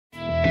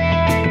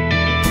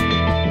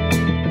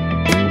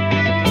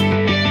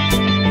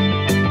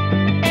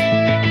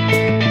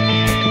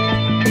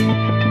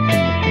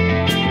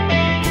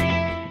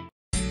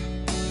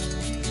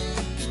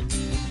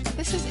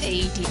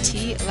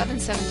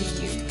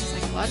AEDT1170U,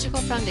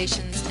 Psychological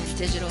Foundations and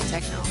Digital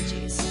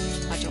Technologies.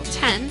 Module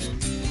 10,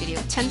 Video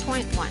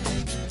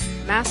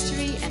 10.1,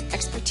 Mastery and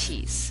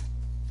Expertise.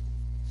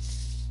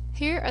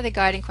 Here are the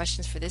guiding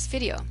questions for this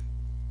video.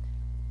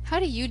 How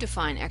do you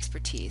define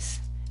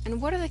expertise?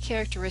 And what are the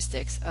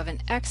characteristics of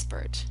an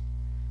expert?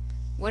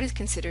 What is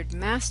considered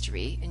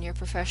mastery in your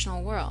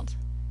professional world?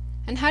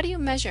 And how do you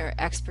measure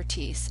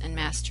expertise and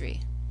mastery?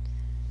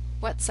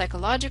 What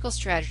psychological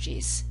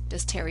strategies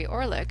does Terry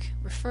Orlick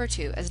refer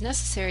to as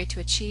necessary to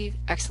achieve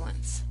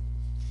excellence?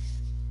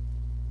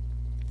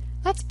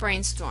 Let's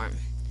brainstorm.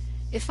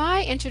 If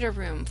I entered a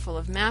room full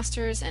of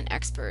masters and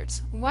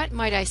experts, what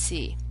might I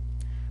see?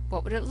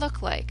 What would it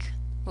look like?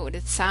 What would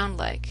it sound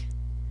like?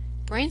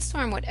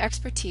 Brainstorm what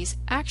expertise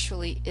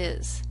actually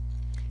is.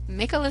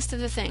 Make a list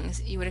of the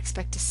things you would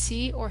expect to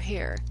see or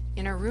hear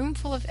in a room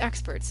full of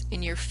experts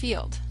in your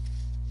field.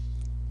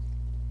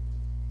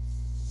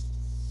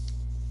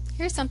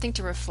 Here's something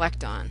to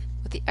reflect on,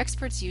 what the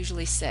experts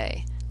usually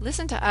say.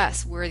 Listen to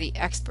us, we're the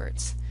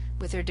experts.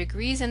 With their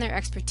degrees and their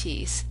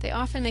expertise, they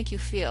often make you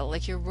feel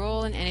like your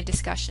role in any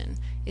discussion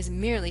is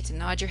merely to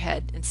nod your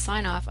head and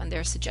sign off on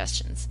their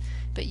suggestions.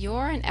 But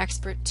you're an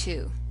expert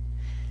too.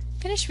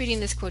 Finish reading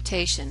this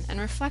quotation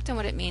and reflect on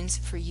what it means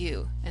for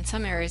you in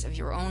some areas of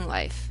your own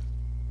life.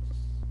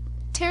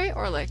 Terry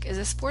Orlick is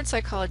a sports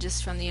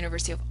psychologist from the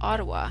University of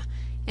Ottawa,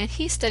 and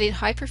he studied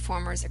high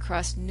performers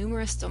across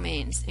numerous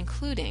domains,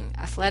 including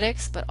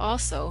athletics, but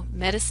also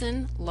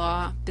medicine,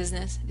 law,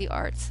 business, the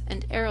arts,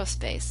 and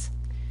aerospace.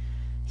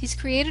 He's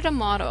created a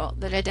model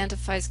that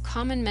identifies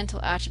common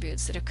mental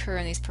attributes that occur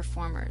in these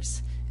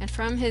performers. And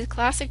from his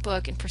classic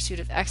book, In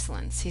Pursuit of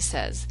Excellence, he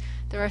says,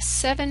 there are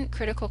 7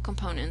 critical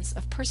components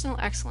of personal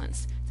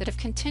excellence that have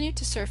continued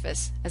to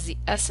surface as the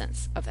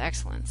essence of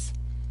excellence.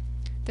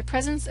 The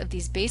presence of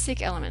these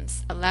basic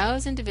elements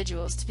allows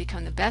individuals to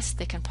become the best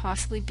they can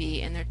possibly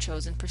be in their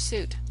chosen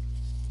pursuit.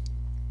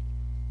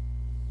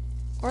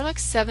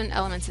 Orlick's 7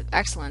 elements of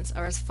excellence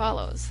are as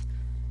follows: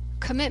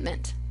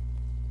 commitment,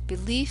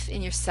 belief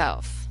in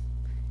yourself,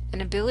 an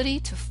ability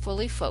to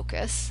fully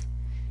focus,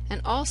 and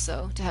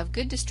also to have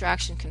good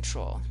distraction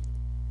control,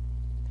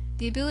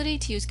 the ability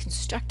to use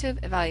constructive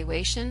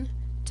evaluation,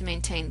 to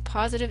maintain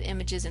positive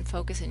images and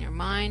focus in your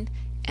mind,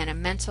 and a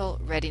mental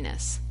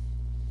readiness.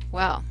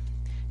 Well,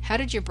 how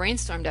did your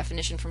brainstorm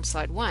definition from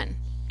slide 1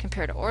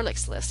 compare to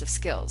Orlick's list of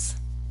skills?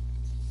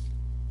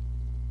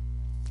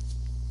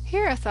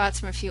 Here are thoughts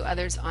from a few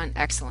others on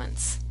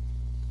excellence.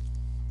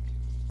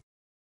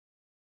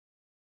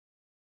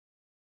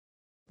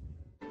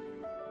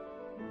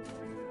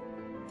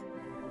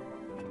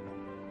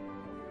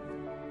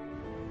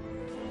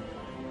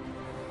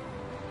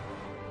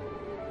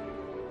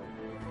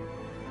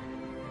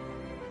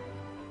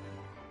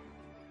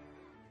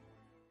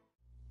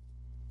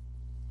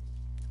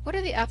 What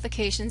are the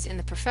applications in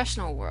the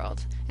professional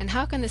world, and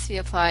how can this be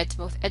applied to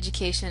both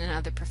education and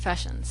other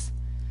professions?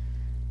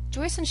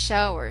 Joyce and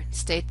Schauer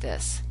state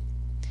this: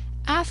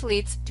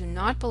 athletes do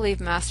not believe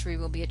mastery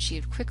will be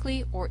achieved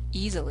quickly or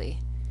easily.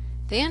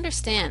 They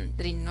understand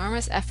that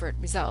enormous effort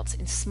results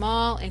in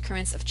small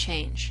increments of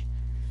change.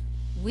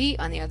 We,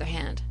 on the other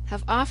hand,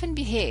 have often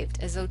behaved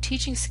as though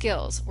teaching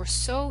skills were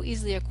so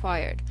easily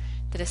acquired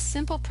that a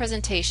simple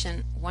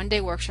presentation,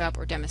 one-day workshop,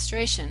 or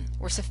demonstration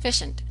were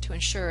sufficient to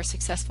ensure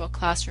successful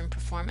classroom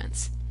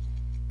performance.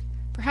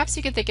 Perhaps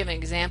you could think of an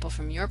example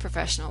from your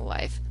professional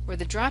life where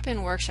the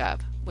drop-in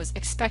workshop was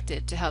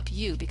expected to help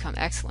you become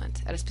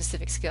excellent at a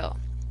specific skill.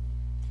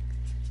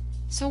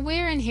 So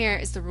where in here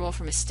is the rule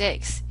for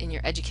mistakes in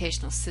your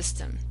educational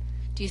system?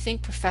 Do you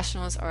think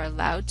professionals are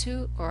allowed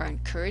to or are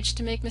encouraged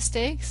to make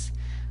mistakes?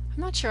 I'm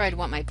not sure I'd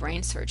want my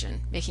brain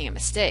surgeon making a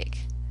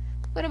mistake.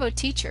 What about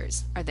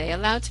teachers? Are they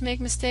allowed to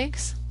make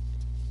mistakes?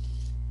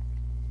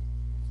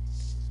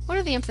 What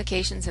are the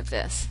implications of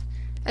this?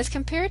 As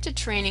compared to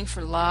training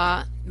for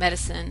law,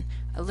 medicine,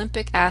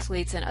 Olympic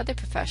athletes, and other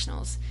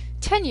professionals,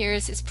 10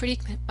 years is pretty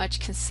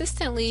much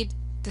consistently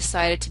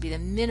decided to be the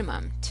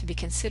minimum to be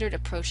considered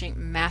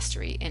approaching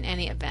mastery in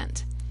any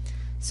event.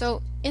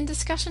 So, in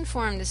discussion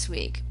forum this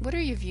week, what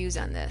are your views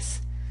on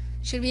this?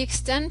 Should we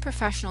extend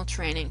professional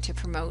training to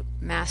promote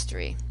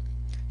mastery?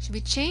 Should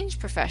we change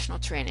professional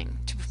training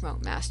to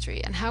promote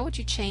mastery, and how would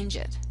you change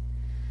it?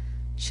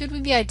 Should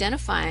we be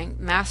identifying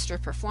master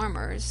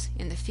performers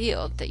in the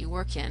field that you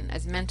work in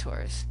as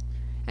mentors?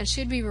 And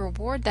should we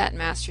reward that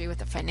mastery with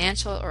a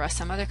financial or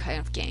some other kind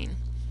of gain?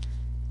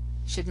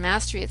 Should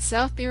mastery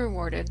itself be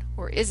rewarded,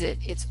 or is it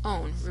its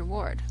own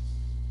reward?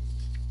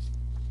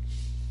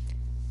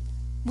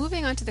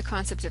 Moving on to the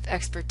concept of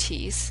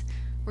expertise,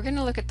 we're going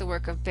to look at the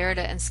work of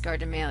Berta and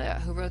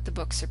Scardamelia, who wrote the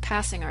book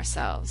Surpassing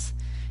Ourselves.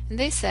 And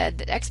they said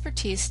that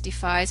expertise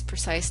defies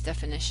precise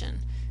definition,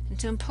 and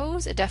to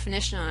impose a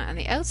definition on it on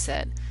the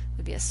outset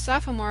would be a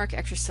sophomoric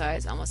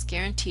exercise almost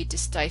guaranteed to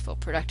stifle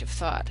productive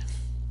thought.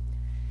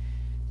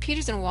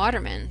 Peters and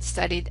Waterman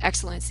studied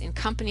excellence in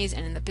companies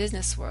and in the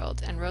business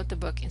world and wrote the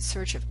book In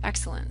Search of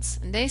Excellence,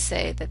 and they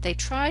say that they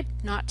tried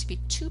not to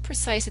be too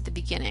precise at the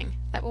beginning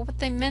about what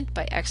they meant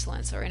by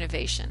excellence or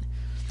innovation,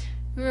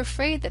 We were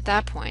afraid at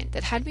that point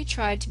that had we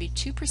tried to be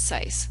too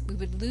precise, we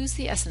would lose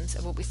the essence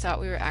of what we thought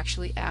we were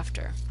actually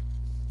after.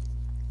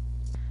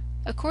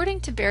 According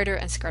to Berder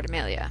and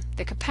Scardamelia,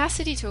 the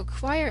capacity to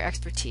acquire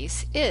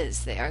expertise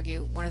is, they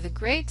argue, one of the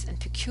great and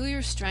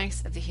peculiar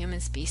strengths of the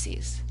human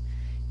species.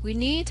 We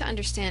need to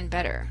understand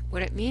better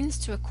what it means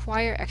to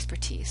acquire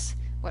expertise,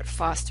 what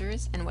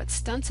fosters and what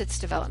stunts its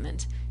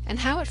development, and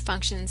how it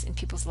functions in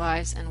people's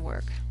lives and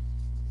work.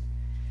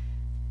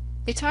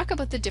 They talk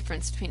about the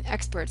difference between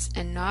experts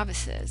and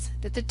novices,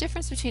 that the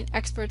difference between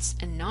experts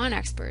and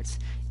non-experts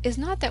is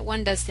not that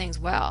one does things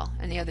well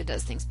and the other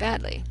does things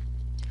badly.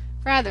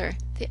 Rather,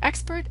 the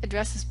expert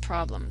addresses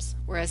problems,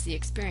 whereas the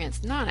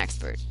experienced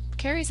non-expert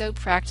carries out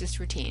practiced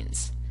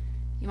routines.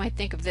 You might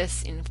think of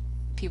this in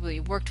people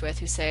you've worked with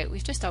who say,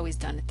 we've just always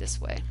done it this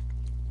way.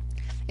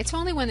 It's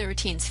only when the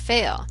routines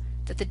fail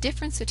that the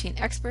difference between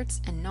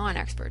experts and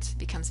non-experts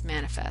becomes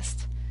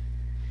manifest.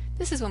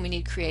 This is when we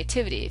need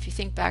creativity, if you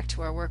think back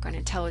to our work on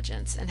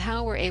intelligence and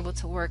how we're able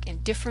to work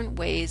in different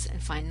ways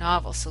and find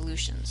novel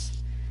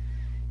solutions.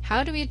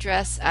 How do we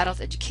address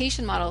adult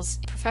education models,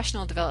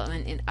 professional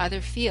development in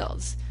other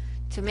fields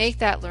to make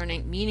that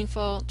learning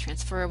meaningful,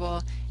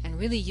 transferable, and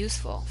really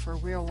useful for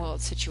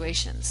real-world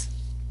situations?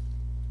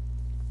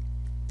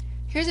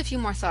 Here's a few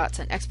more thoughts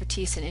on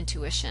expertise and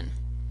intuition.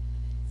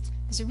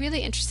 There's a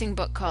really interesting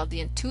book called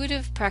The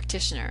Intuitive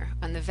Practitioner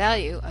on the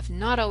Value of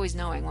Not Always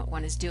Knowing What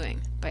One is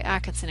Doing by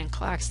Atkinson and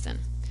Claxton.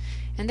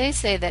 And they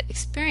say that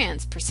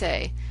experience per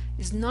se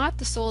is not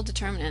the sole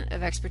determinant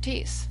of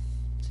expertise.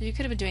 So you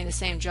could have been doing the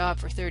same job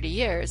for 30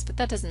 years, but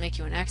that doesn't make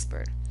you an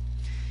expert.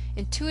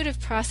 Intuitive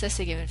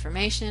processing of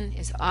information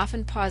is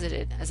often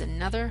posited as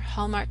another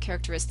hallmark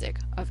characteristic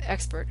of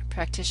expert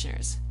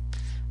practitioners.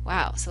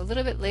 Wow, so a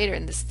little bit later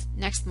in this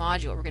next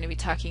module we're going to be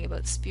talking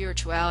about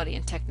spirituality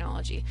and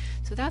technology.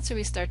 So that's where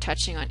we start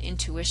touching on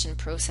intuition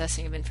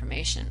processing of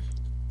information.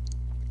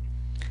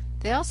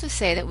 They also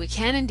say that we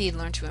can indeed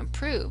learn to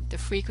improve the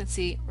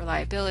frequency,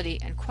 reliability,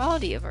 and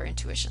quality of our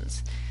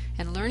intuitions.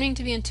 And learning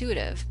to be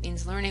intuitive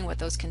means learning what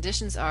those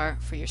conditions are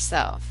for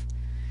yourself.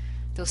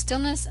 Though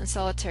stillness and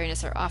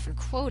solitariness are often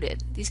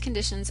quoted, these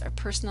conditions are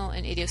personal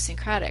and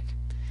idiosyncratic.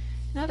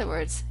 In other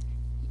words,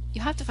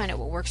 you have to find out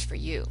what works for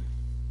you.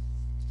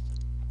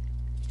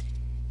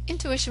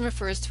 Intuition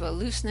refers to a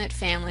loose-knit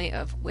family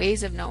of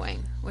ways of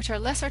knowing, which are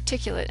less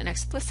articulate and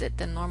explicit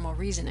than normal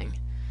reasoning.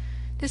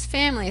 This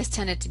family has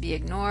tended to be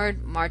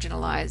ignored,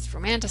 marginalized,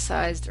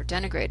 romanticized, or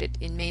denigrated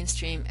in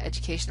mainstream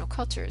educational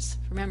cultures.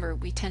 Remember,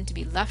 we tend to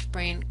be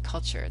left-brain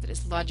culture that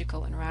is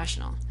logical and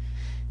rational,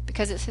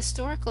 because its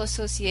historical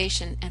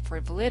association and for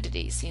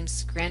validity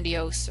seems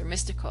grandiose or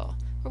mystical,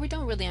 or we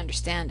don't really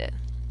understand it.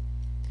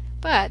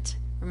 But,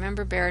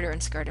 remember Berder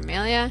and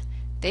Scardamelia?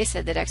 They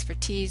said that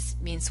expertise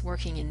means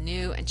working in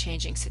new and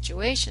changing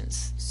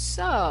situations.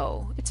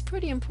 So, it's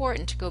pretty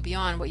important to go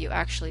beyond what you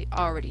actually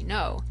already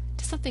know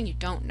to something you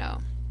don't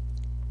know.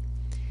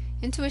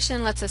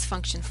 Intuition lets us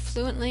function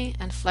fluently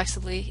and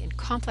flexibly in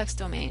complex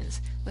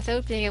domains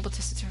without being able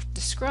to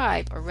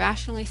describe or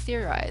rationally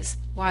theorize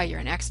why you're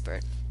an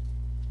expert.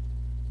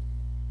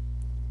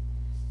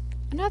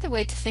 Another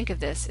way to think of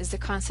this is the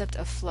concept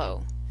of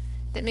flow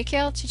that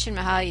Mikhail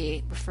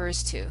Csikszentmihalyi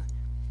refers to.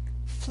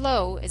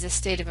 Flow is a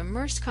state of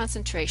immersed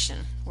concentration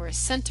where it's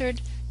centered,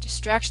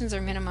 distractions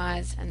are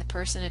minimized, and the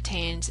person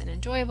attains an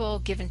enjoyable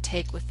give and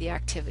take with the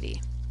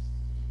activity.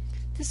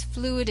 This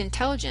fluid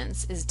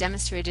intelligence is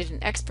demonstrated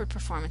in expert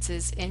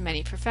performances in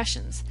many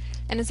professions,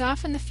 and is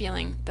often the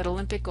feeling that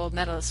Olympic gold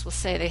medalists will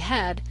say they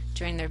had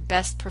during their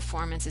best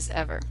performances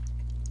ever.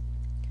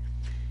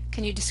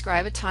 Can you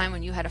describe a time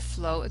when you had a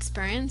flow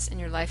experience in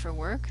your life or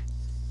work?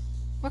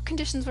 What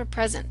conditions were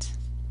present?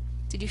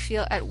 Did you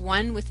feel at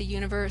one with the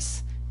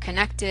universe,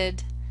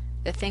 connected,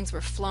 that things were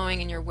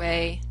flowing in your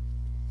way?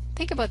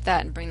 Think about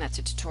that and bring that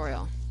to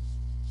tutorial.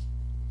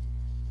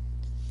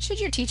 Should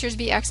your teachers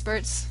be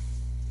experts?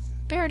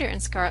 Berder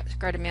and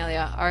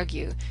Scardamelia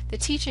argue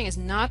that teaching is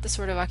not the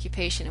sort of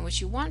occupation in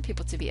which you want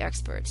people to be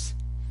experts.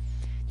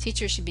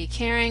 Teachers should be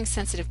caring,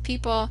 sensitive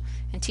people,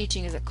 and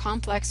teaching is a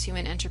complex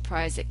human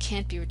enterprise that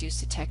can't be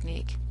reduced to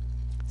technique.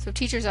 So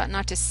teachers ought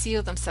not to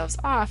seal themselves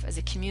off as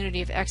a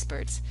community of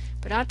experts,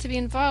 but ought to be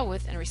involved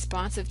with and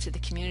responsive to the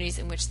communities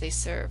in which they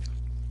serve.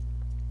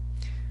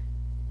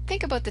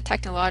 Think about the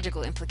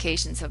technological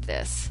implications of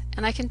this,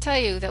 and I can tell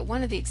you that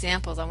one of the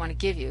examples I want to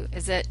give you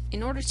is that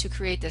in order to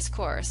create this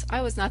course,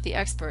 I was not the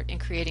expert in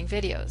creating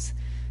videos,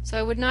 so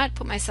I would not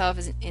put myself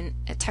in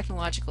a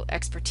technological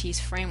expertise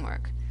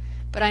framework.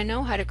 But I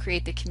know how to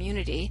create the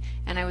community,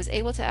 and I was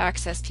able to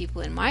access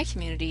people in my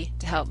community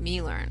to help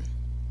me learn.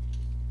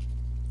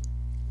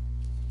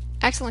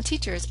 Excellent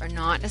teachers are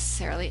not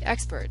necessarily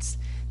experts.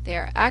 They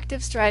are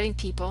active, striving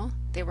people.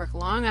 They work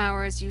long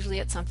hours, usually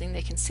at something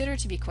they consider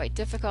to be quite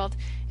difficult,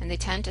 and they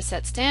tend to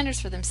set standards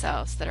for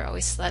themselves that are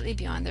always slightly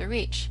beyond their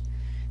reach.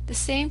 The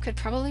same could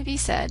probably be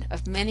said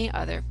of many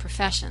other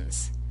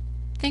professions.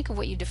 Think of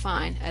what you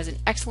define as an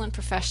excellent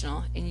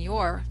professional in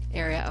your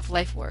area of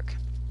life work.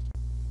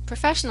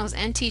 Professionals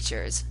and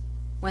teachers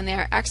when they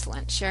are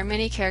excellent, share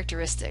many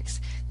characteristics.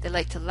 They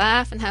like to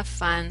laugh and have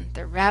fun.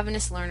 They're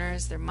ravenous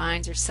learners. Their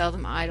minds are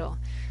seldom idle.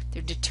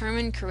 They're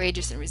determined,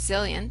 courageous, and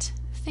resilient.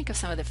 Think of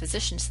some of the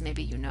physicians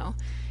maybe you know.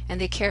 And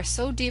they care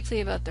so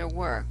deeply about their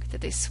work that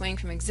they swing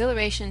from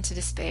exhilaration to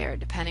despair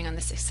depending on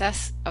the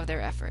success of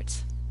their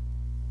efforts.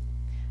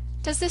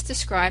 Does this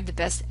describe the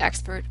best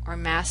expert or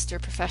master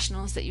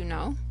professionals that you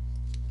know?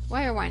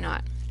 Why or why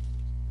not?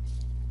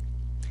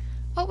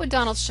 What would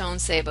Donald Schoen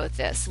say about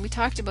this? We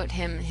talked about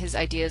him and his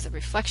ideas of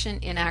reflection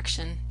in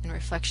action and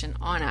reflection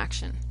on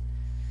action.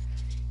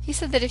 He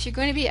said that if you're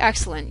going to be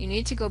excellent, you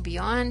need to go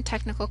beyond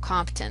technical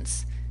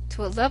competence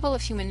to a level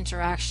of human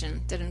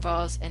interaction that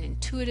involves an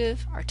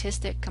intuitive,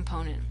 artistic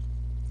component.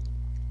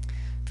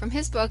 From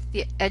his book,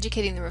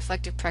 Educating the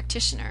Reflective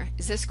Practitioner,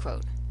 is this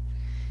quote: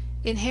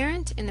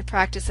 "Inherent in the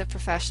practice of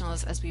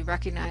professionals as we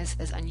recognize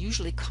as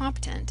unusually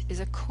competent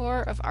is a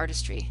core of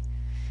artistry.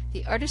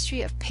 The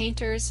artistry of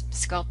painters,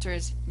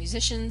 sculptors,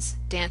 musicians,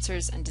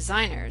 dancers, and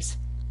designers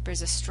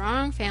bears a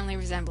strong family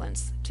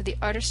resemblance to the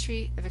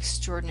artistry of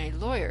extraordinary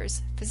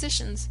lawyers,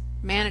 physicians,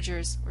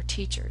 managers, or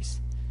teachers.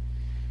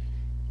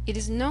 It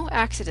is no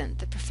accident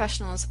that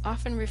professionals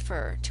often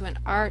refer to an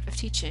art of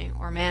teaching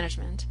or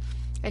management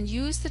and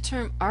use the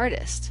term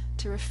artist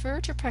to refer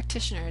to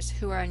practitioners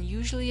who are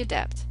unusually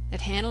adept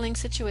at handling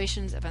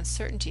situations of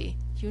uncertainty,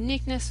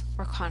 uniqueness,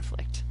 or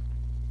conflict."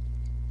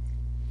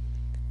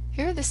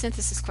 Here are the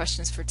synthesis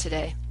questions for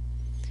today.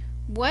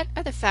 What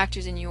are the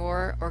factors in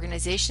your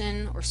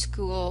organization or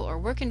school or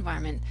work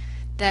environment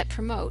that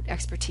promote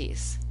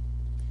expertise?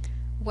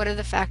 What are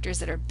the factors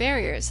that are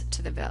barriers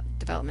to the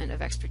development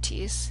of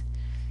expertise?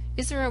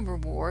 Is there a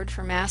reward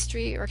for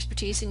mastery or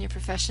expertise in your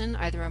profession,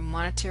 either a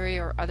monetary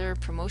or other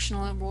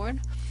promotional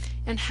award?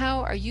 And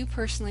how are you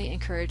personally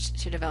encouraged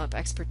to develop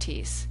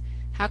expertise?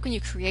 How can you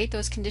create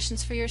those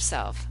conditions for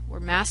yourself where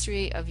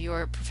mastery of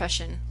your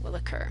profession will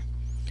occur?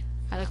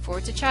 I look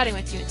forward to chatting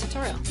with you in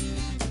tutorial.